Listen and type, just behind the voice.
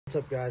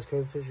What's up guys,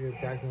 Code Fisher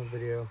back in the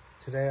video.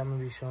 Today I'm going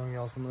to be showing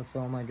y'all some of the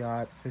film I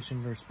got fishing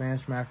for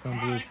Spanish mackerel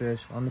and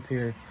bluefish on the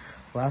pier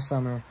last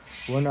summer.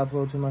 Wouldn't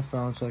upload to my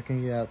phone so I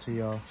can get out to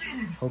y'all.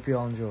 Hope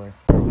y'all enjoy.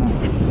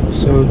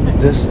 So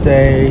this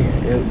day,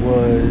 it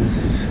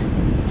was,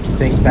 I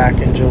think back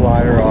in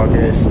July or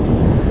August,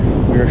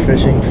 we were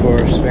fishing for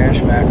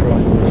Spanish mackerel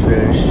and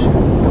bluefish.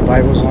 The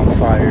bite was on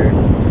fire.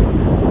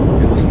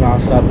 It was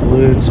non-stop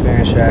blue and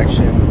Spanish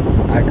action.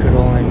 I could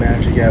only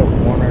manage to get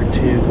one or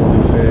two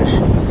bluefish.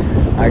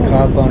 I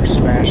caught a bunch of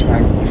Spanish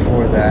mackerel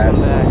before that.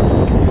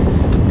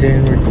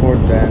 Didn't record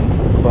then,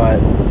 but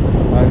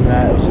other than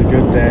that, it was a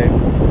good day.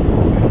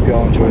 I hope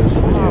y'all enjoy this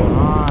video.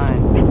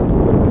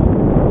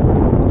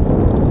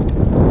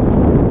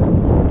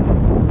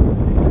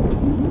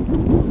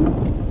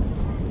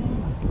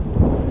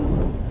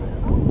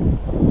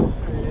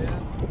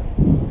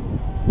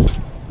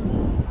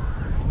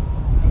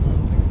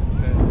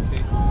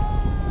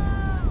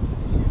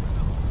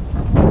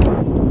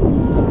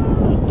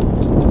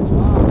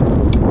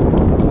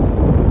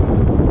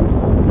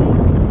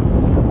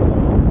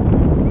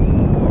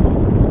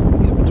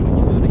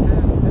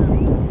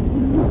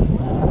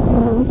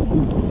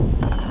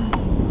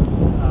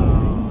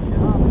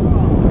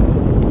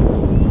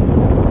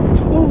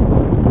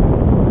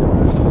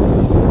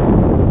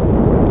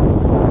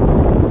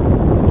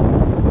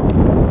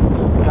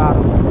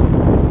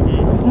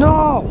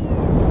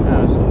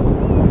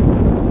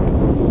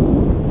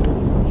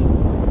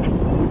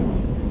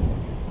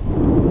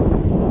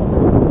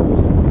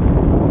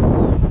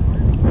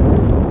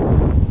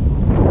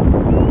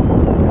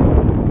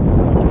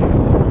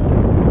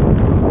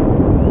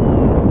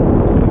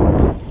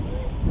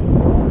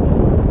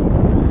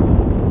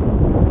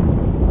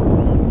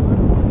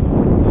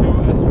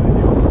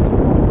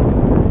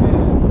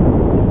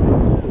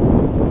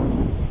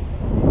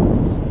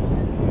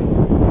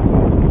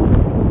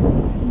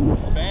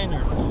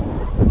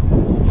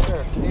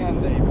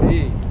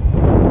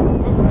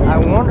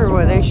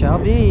 Shall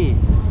be.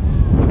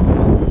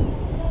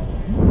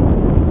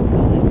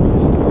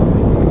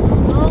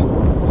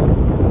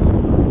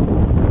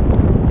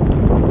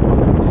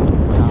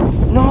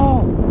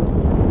 No.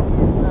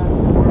 That's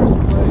the worst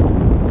place.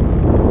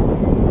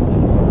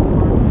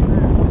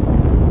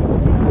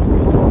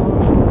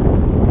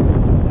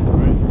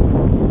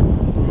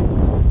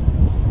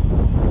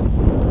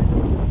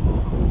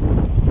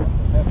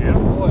 Yeah,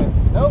 boy.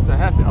 Nope. I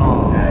have to.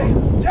 Oh.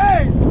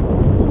 Jesus.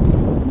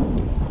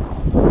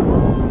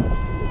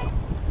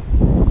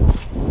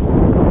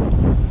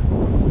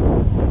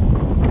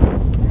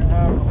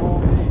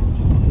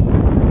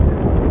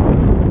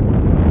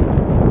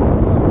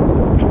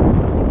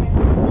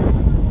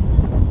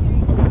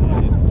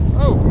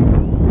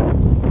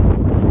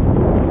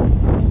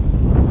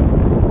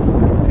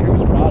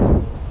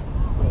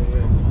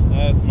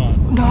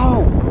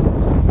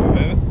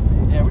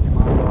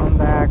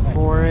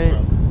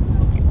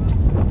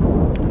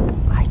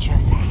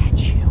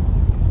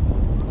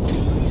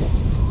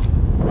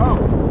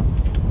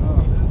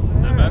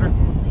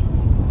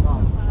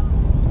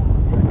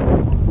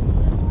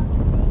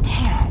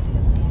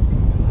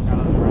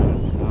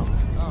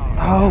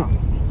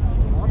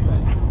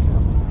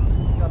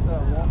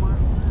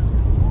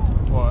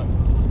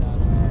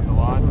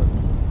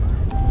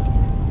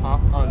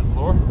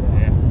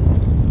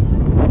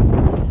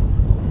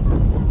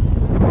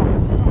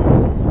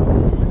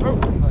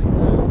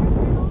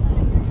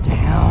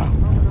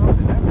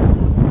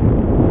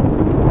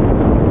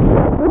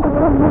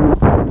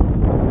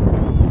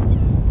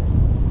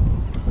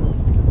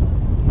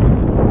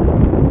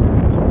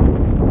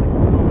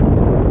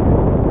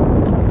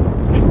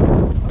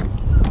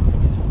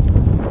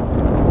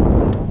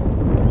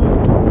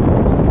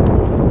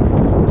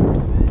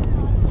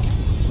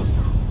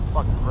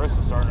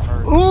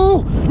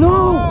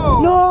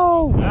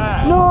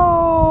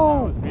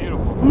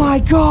 My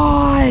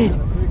God!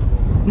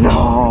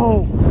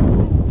 No!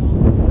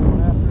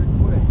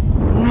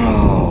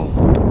 No!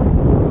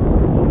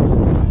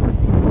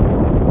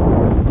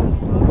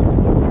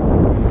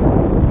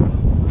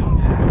 Come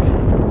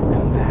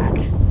back.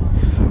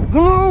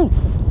 No!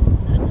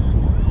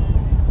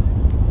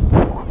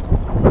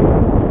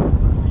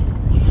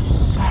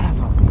 Son of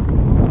a...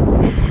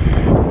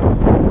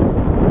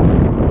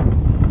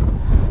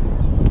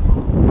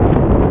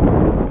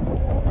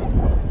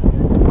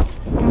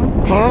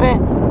 Damn it!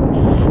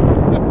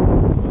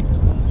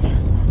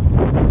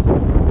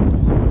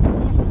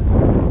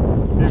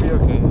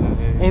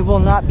 It will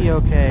not be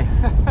okay.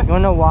 You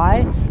wanna know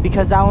why?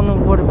 Because that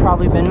one would have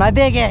probably been my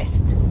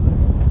biggest.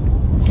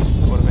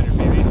 Would have been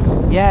your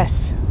baby?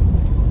 Yes.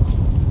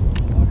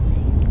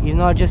 Even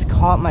though I just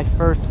caught my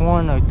first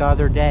one like the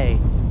other day.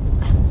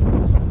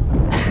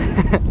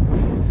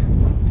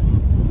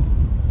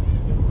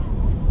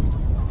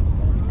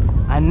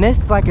 I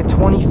missed like a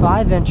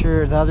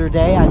 25-incher the other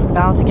day. I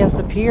bounced against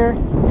the pier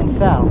and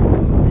fell.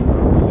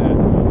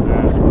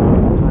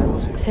 I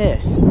was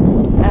pissed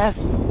as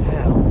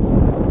hell.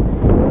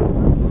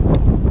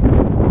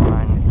 Come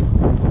on.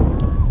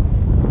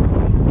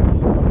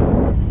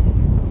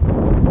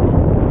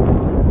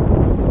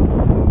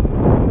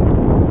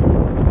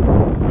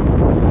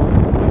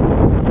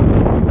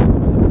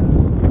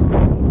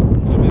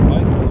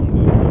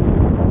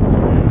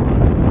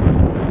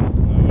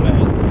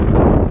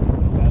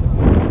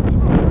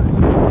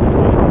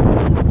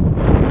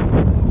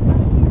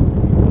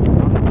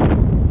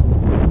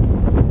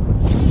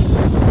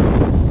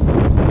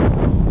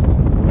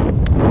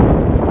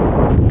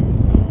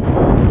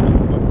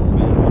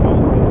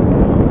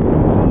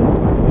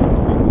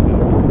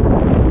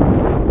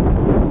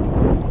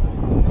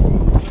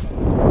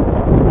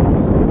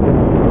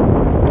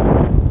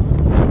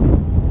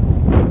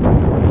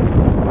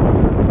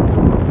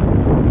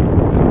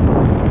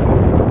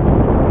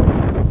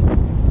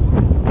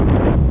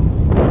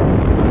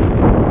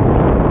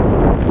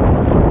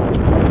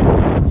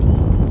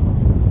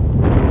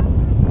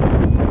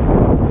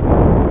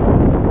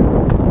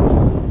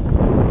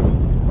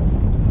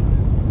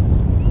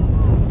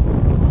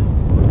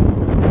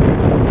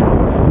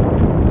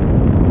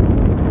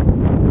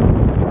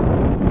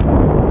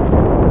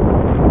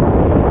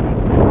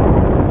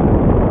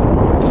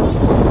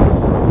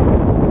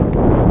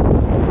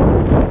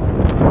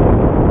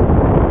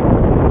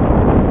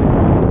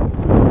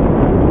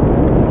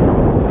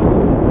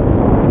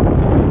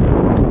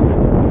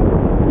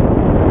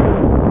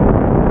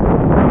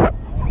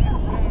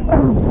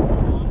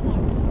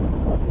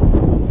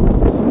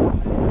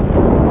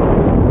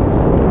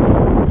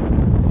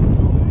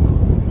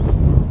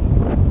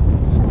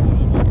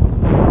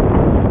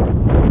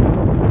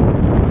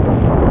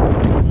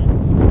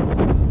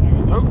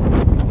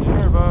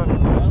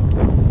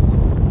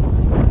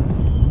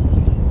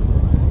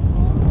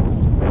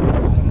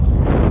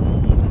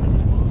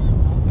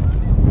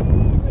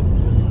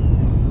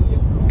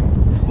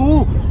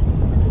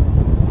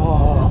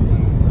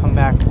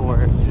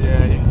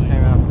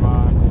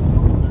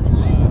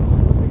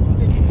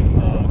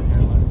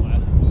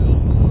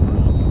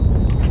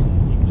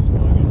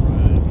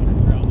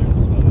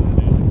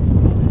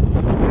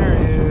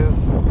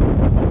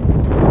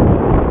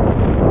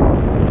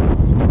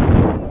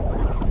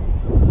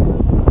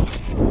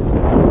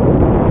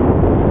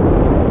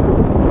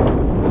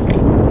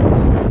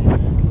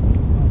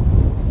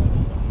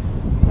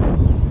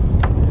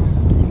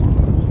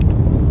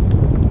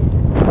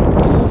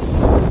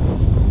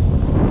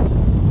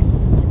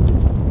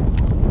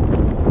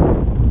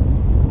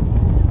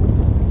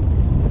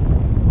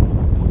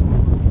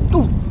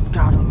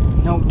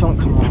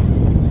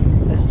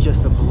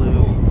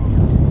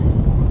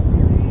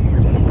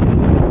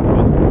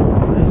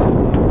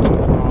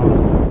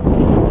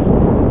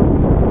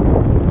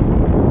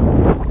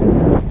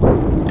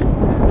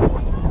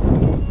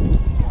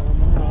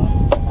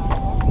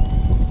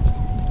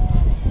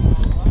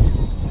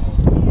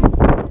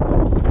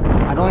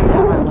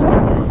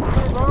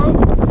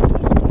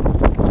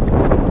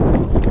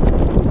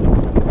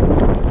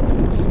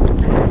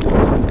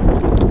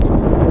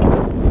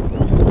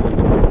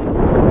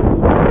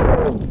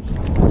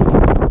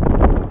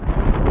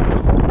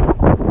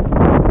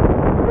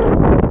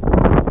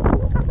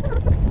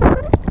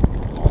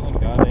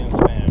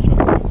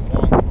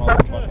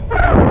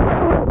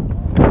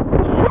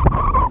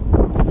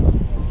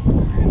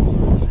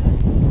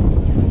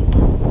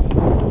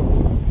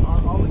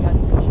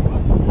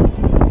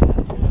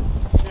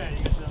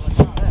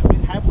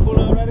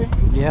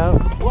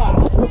 Yep.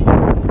 Wow.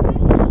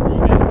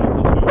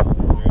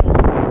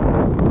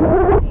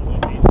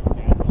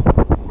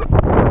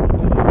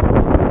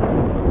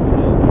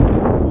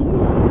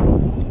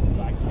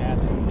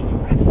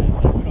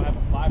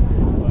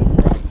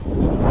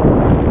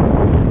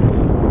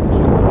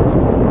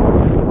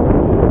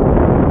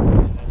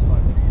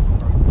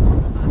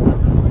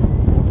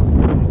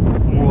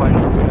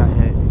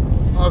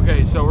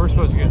 Okay, so we're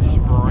supposed to get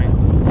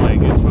sprinkled.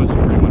 Like, it's supposed to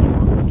pretty much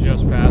work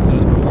just past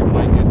us, but we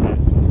might get hit.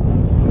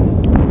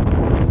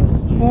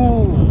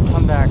 Ooh,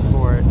 come back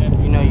for it.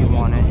 You know you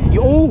want it.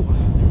 Ooh!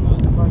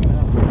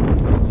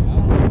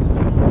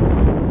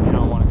 You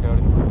don't want it,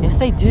 Cody? Yes,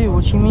 they do.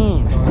 What you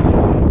mean?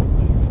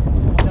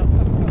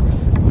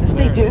 Yes,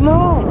 they do.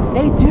 No!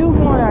 They do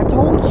want it. I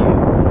told you.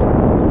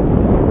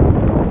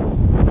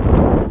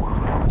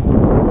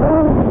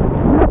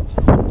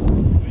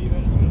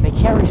 They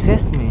can't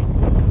resist me.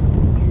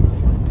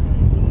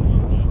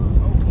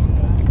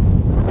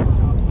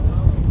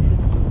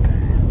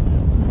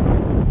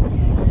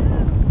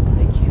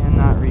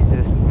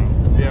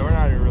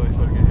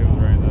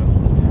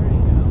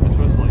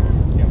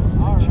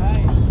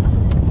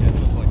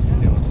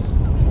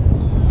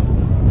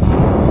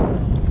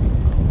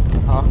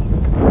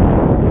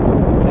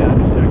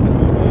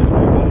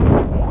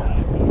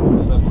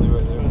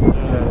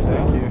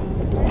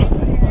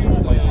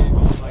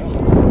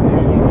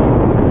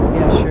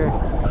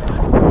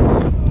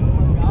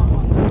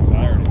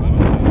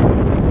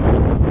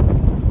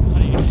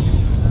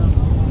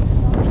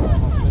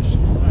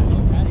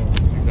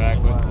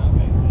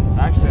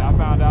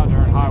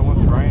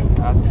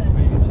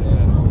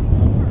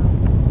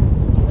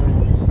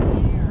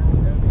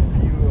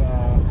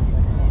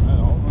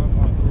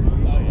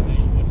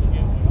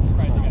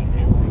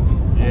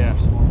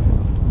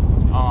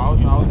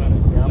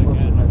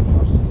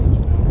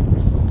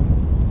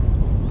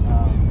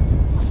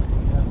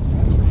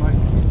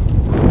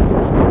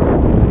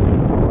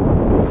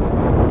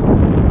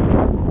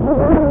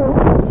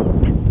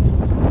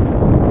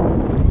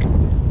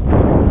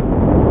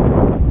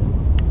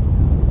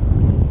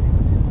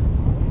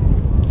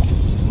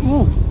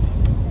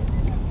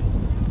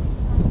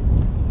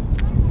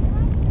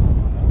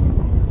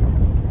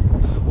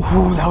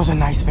 Ooh, that was a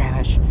nice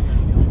Spanish.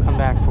 Come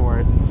back for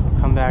it.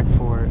 Come back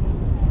for it.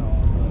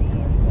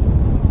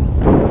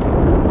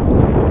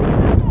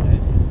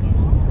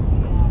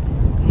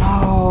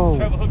 No.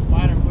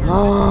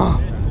 No.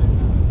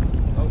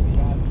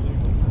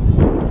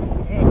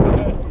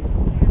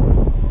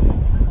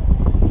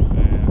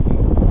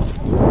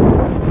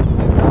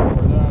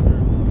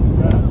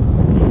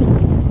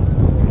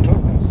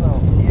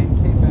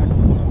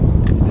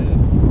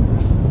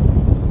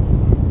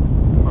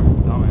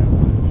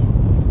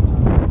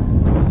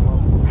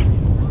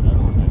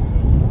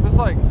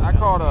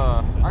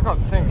 I caught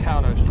the same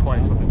cow nose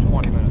twice within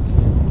 20 minutes.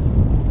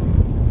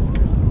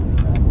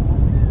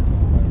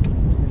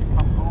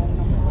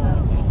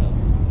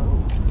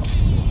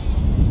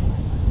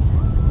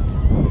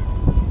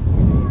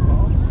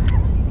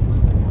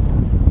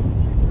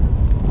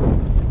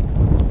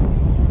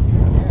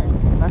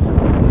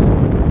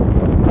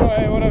 Oh,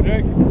 hey, what up,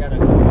 Jake?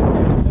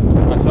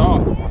 I saw.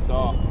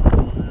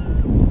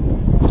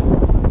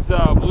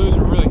 So, blues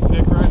are really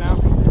thick right now.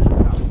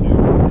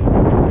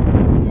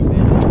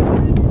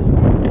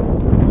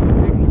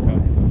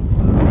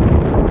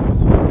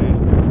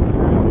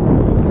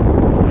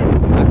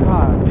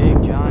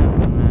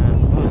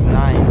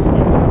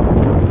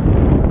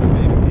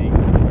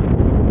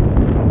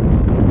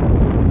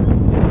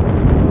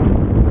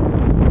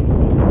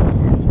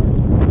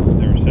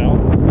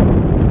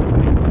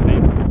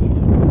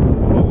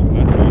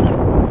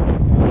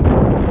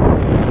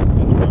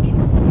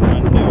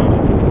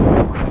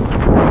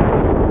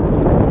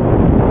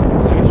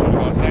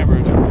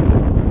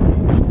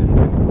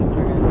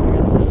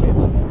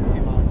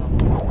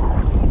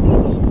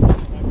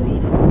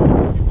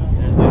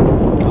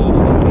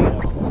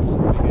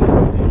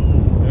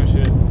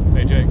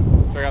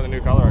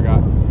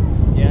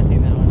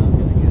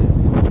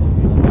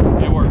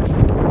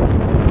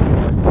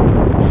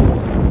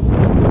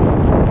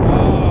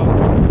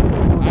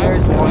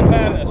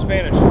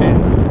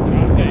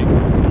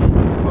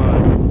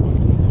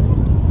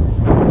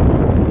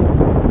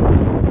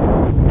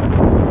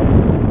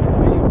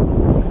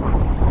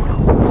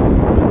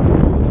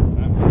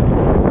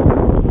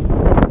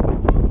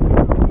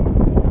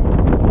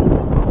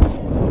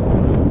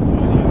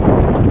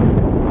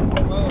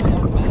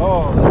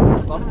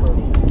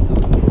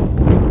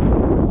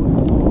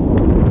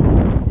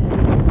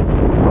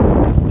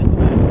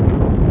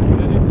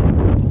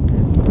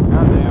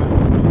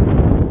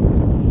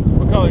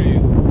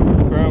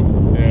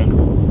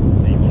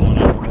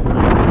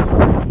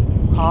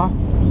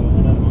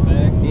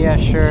 Yeah,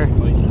 sure.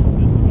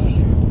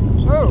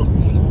 Oh!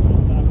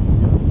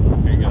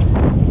 Here you go.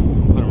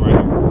 Put him right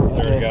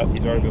here.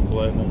 He's already been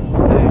playing.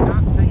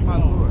 Thanks. Take my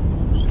lure.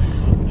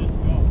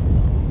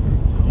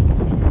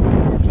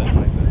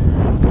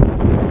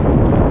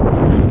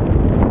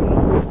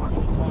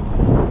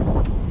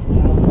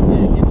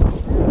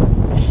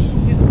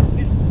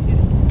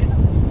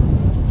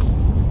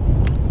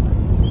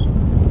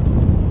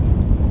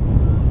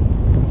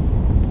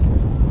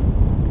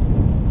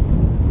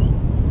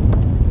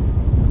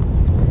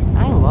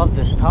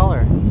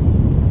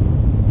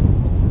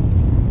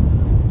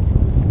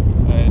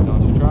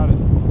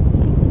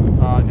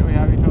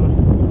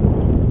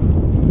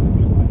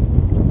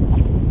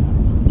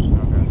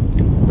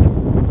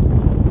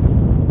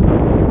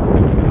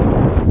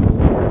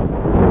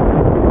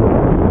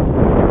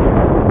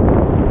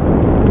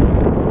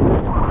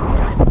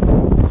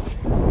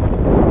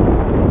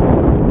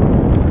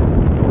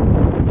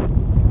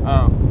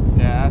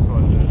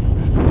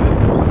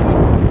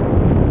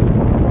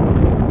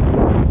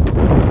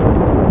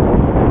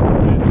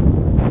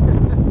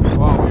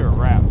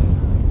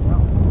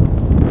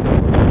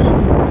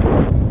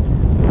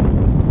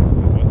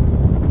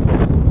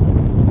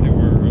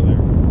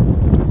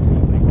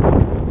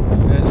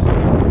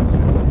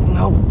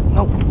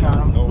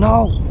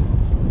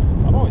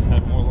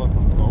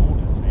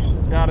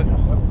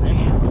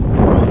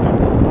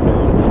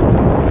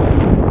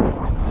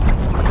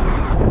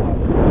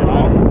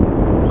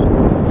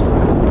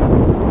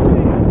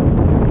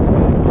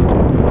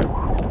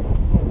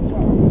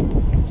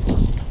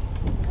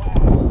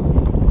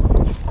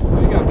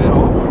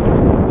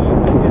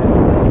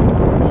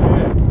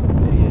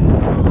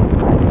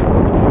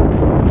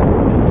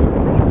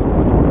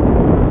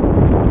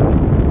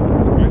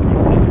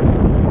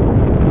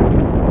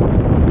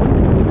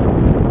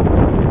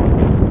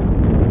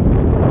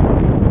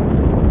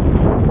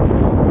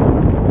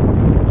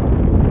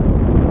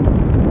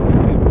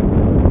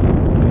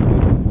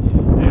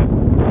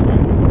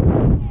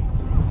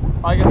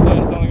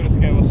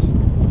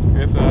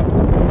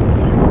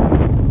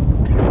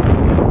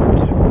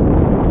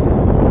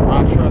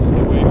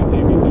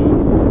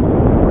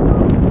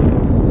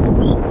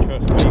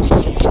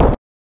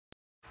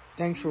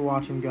 thanks for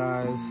watching,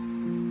 guys.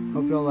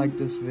 Hope y'all like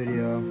this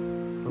video.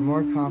 For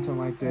more content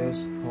like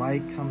this,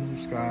 like, comment,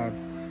 subscribe,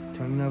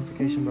 turn the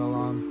notification bell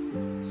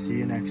on. See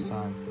you next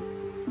time.